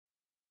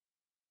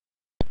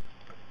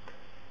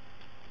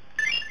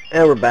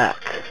And we're back.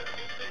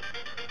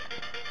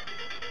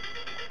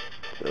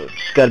 So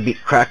just gotta beat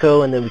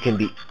Cracko, and then we can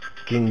beat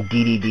King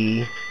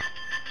DeDeDe.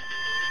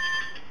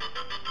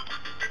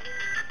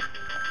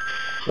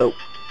 So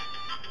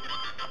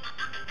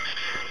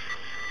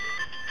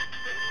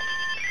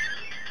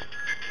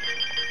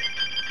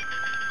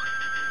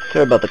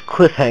sorry about the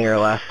cliffhanger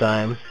last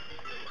time.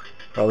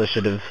 Probably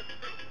should have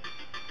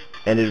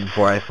ended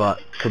before I fought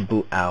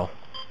Kabula.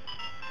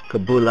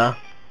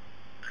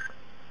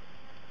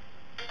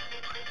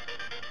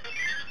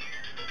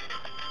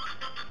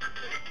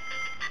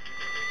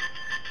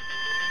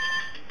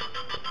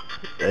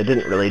 I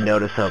didn't really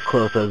notice how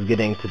close I was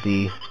getting to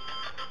the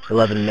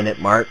 11-minute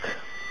mark.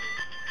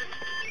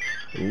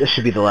 And this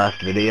should be the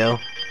last video.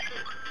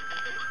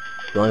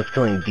 As long as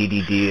killing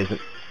DeDeDe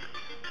isn't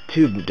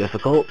too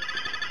difficult.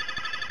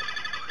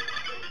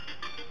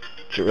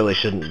 Which it really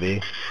shouldn't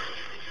be.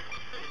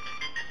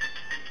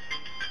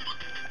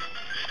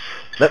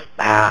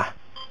 Ah!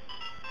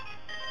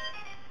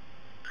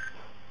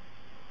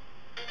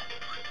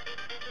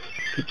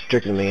 Keeps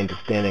tricking me into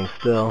standing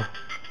still.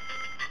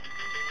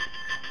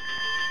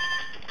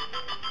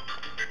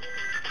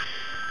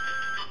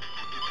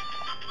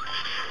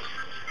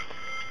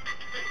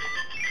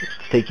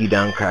 Let's take you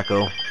down,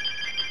 Cracko.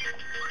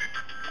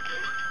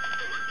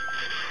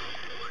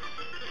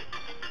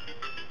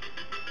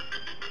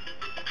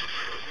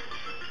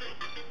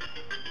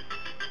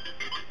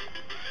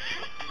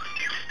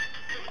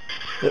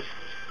 Yep.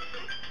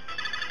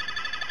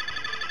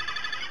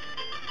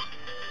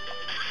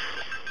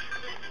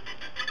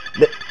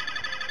 Yep.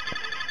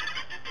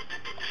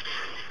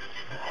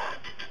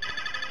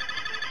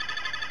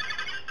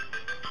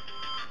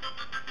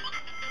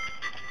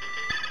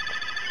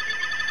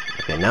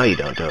 Okay, now you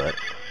don't do it.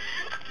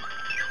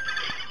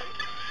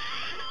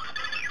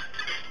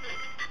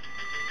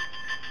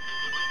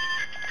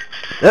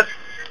 Yep.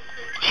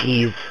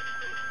 Jeez.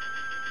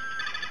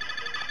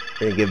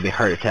 You're gonna give me a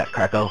heart attack,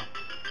 Cracko.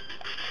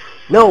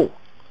 No!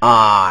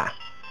 Ah!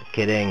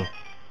 Kidding.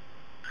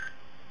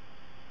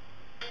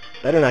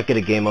 Better not get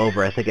a game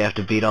over. I think I have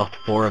to beat all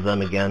 4 of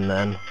them again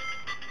then.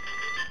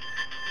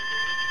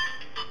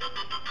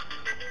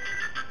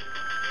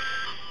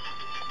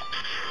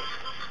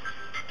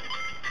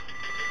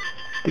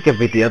 I think I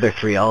beat the other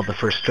 3 all the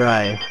first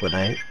try when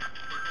I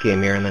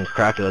came here, and then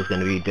Cracko is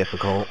going to be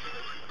difficult.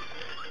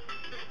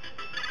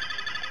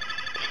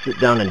 Sit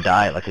down and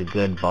die like a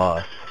good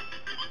boss.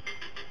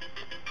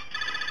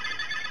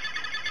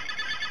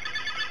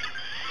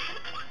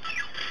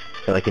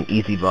 Or like an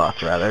easy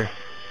boss, rather.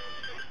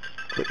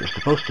 That's what you're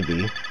supposed to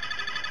be.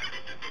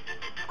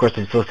 Of course,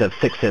 I'm supposed to have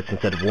 6 hits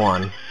instead of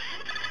 1.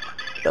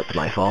 That's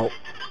my fault.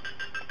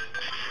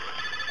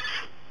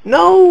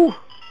 No!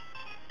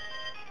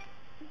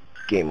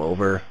 Game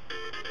over.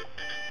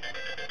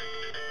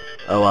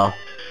 Oh well.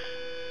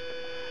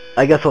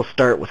 I guess I'll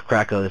start with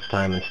Cracko this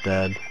time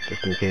instead,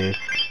 just in case.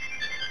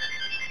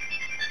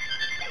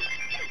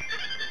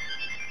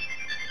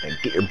 And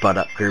get your butt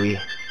up, Kirby.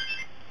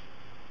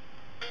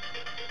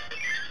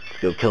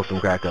 Let's go kill some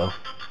Cracko.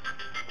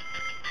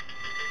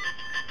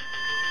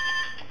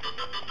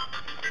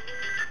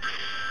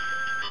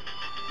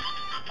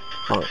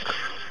 Funk.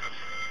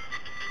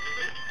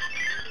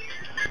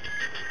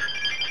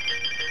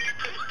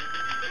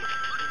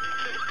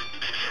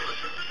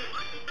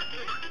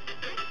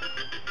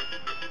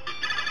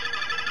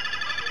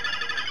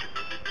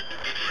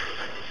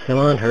 Come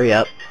on, hurry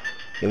up.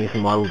 Give me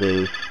some Waddle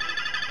Doos.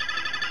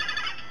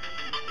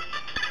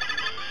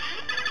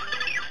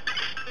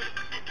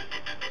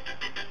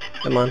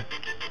 Come on.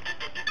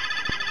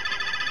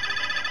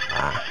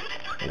 Ah,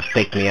 gonna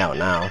fake me out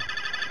now.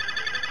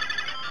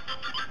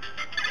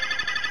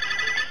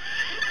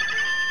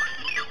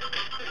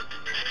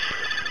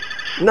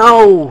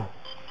 No!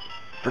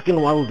 Frickin'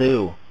 Waddle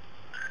Doo.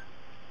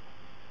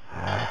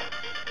 Ah.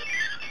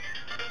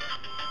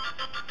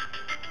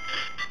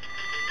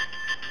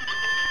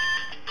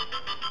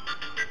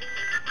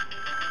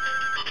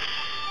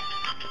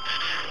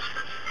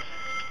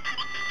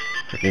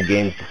 Frickin'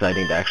 game's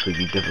deciding to actually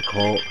be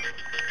difficult.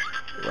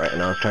 Right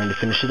when I was trying to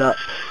finish it up.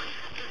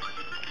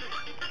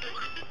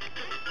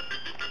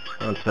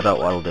 Don't spit out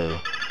Waddle Doo.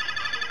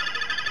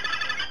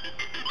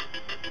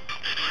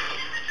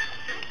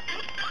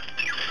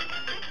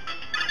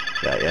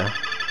 Got ya.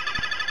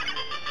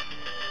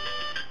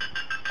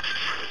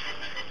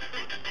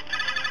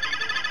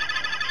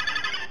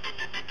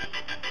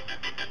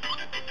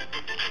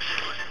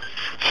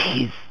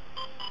 Jeez.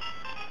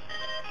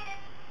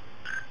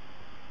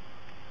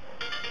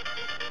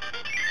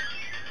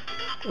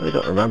 I really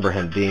don't remember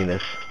him being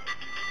this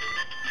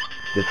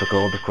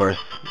difficult. Of course,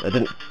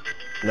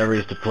 never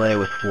used to play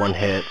with 1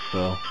 hit,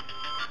 so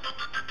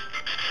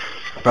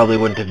I probably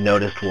wouldn't have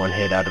noticed 1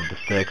 hit out of the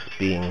 6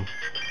 being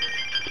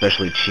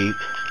especially cheap.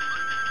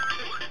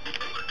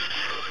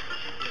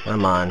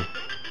 Come on.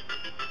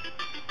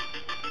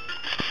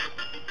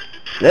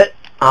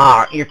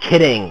 Ah, you're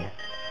kidding!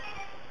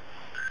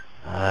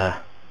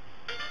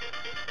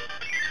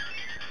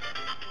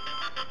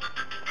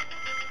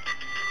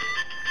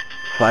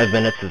 5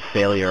 minutes of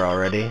failure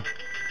already.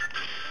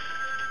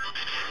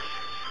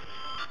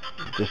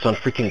 Just on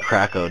freaking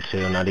Cracko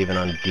too, not even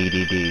on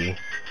DeDeDe.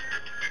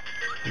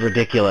 It's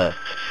ridiculous.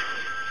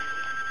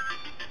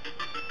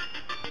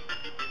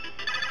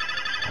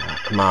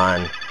 Ah, come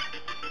on.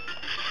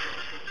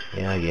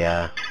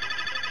 Yeah.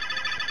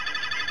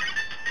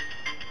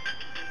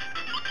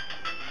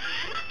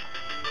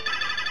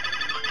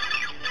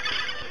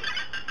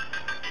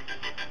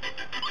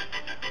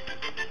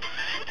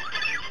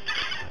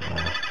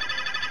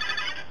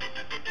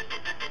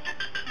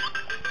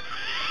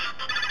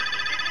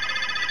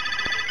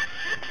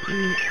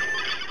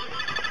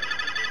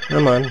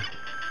 Come on.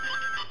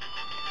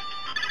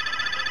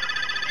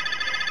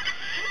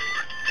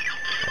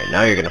 Alright,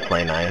 now you're gonna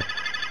play nice.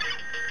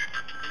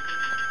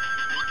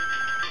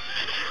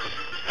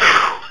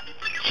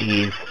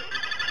 Jeez.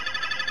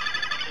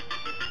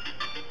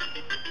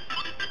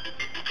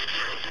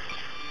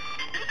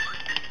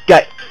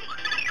 Got.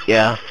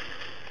 Yeah.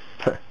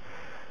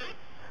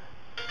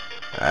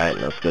 Alright,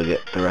 let's go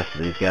get the rest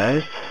of these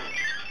guys.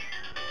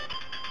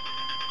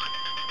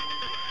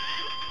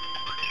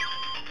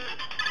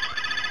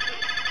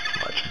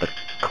 Watch the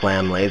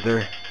clam laser.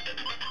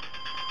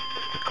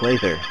 The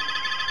claser.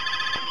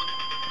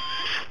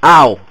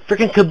 Ow!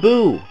 Frickin'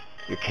 kaboo!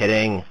 You're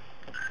kidding.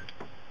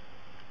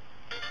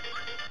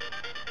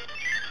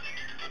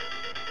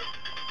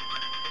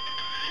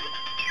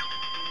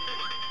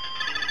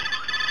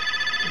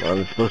 Well,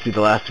 it's supposed to be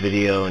the last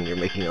video and you're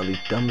making all these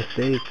dumb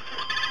mistakes.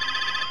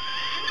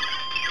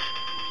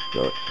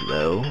 Go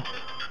slow.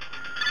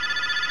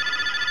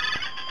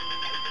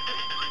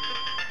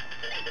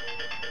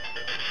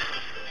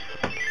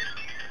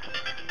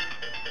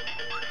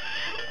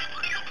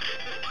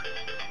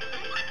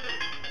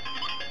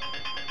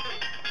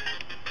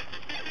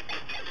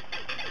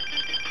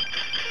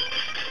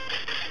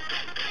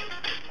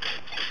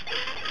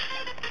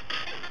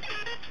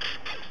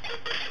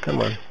 Come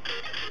on.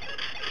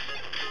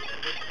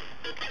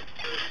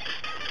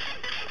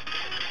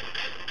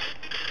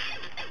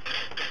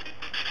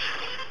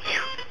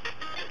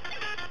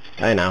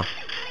 I know.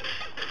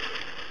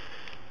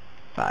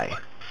 Bye.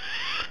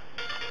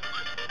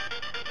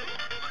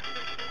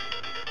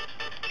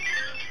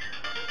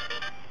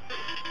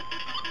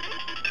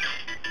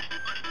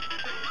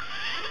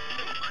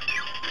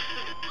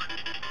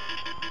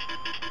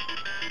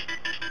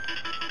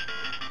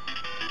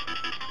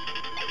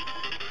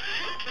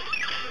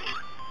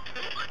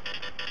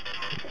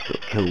 So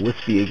kill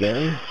Wispy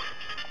again.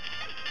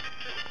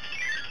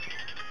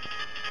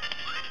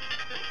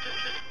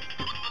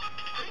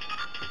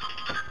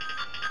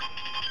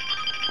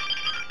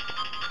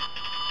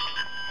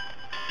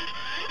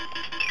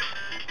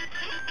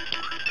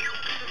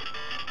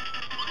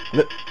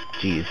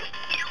 Jeez.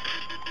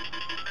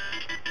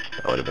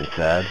 That would have been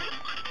sad.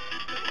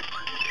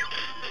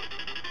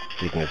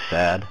 Speaking of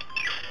sad.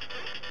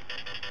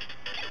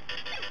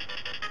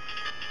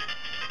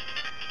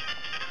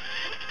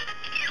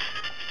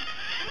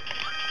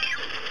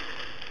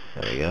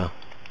 There we go.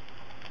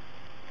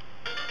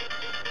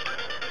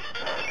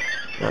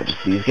 Now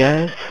just these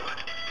guys.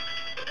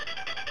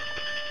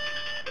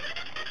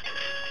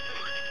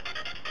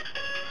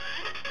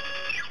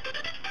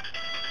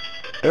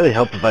 It really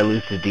helps if I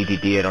lose to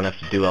DeDeDe, I don't have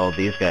to do all of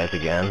these guys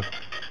again.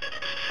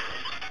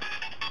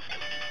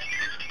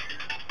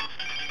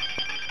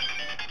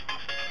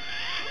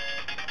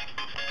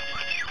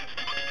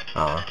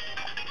 Aw.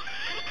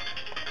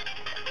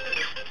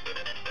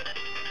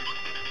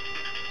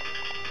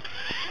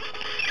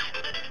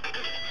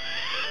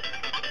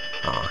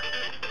 Aw.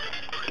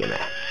 Gimme.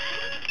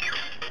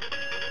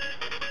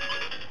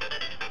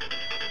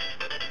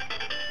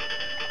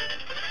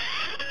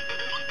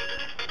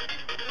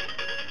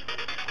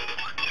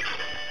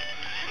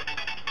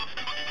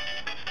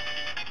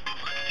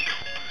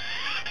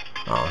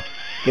 Aw,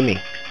 gimme.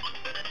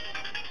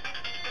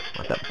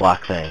 Want that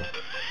block thing.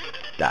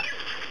 Die.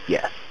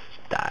 Yes,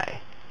 die.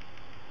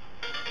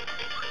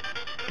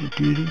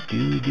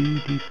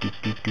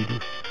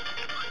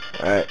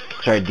 Alright,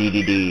 try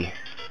DeDeDe.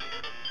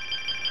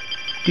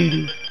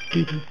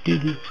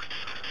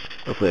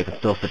 Hopefully I can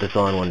still fit this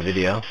all in one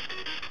video.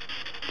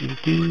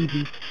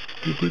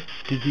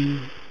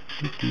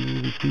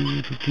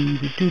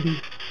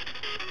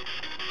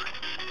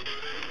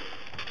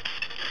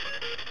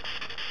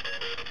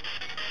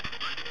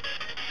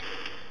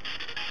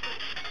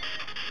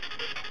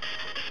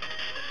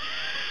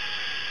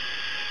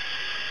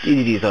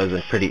 DeDeDe's always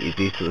been pretty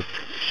easy, so this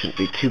shouldn't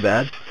be too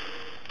bad,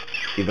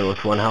 even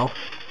with 1 health.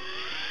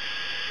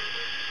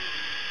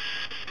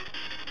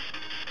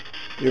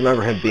 I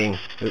remember him being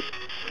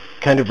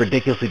kind of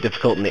ridiculously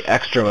difficult in the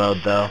extra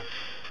mode, though.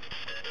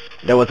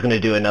 I was going to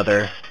do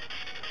another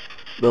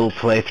little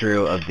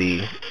playthrough of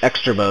the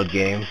extra mode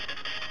game,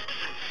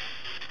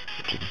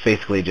 which is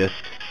basically just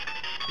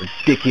a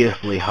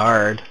ridiculously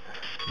hard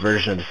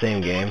version of the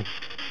same game.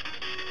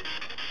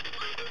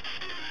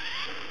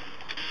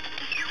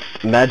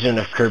 Imagine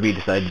if Kirby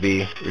decided to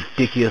be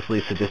ridiculously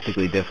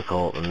sadistically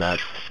difficult, and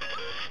that's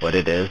what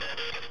it is.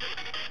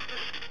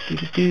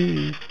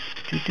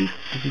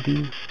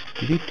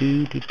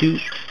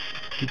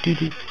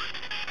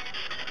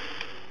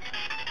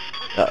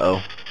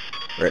 Uh-oh.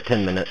 We're at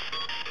 10 minutes.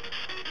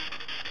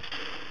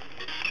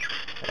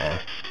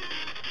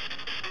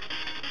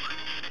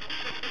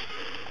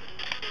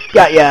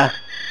 Got ya!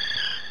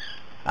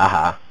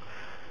 Aha.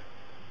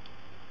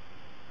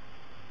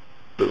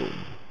 Boom.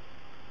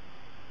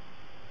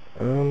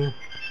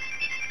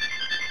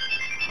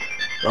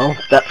 Well,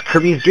 that's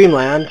Kirby's Dream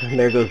Land, and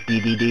there goes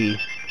DeDeDe.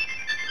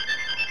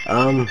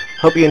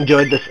 Hope you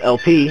enjoyed this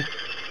LP.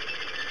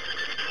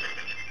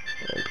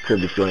 And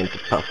Kirby's going to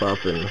puff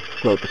up and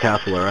float the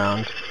castle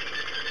around.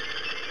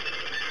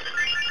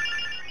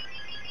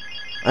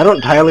 I don't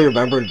entirely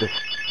remember the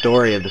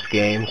story of this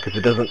game, because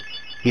it doesn't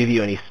give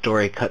you any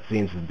story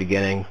cutscenes at the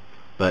beginning,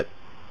 but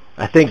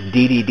I think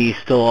DeDeDe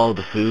stole all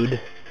the food.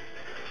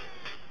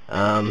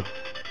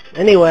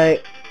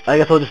 Anyway, I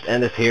guess I'll just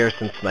end this here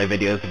since my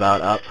video is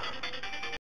about up.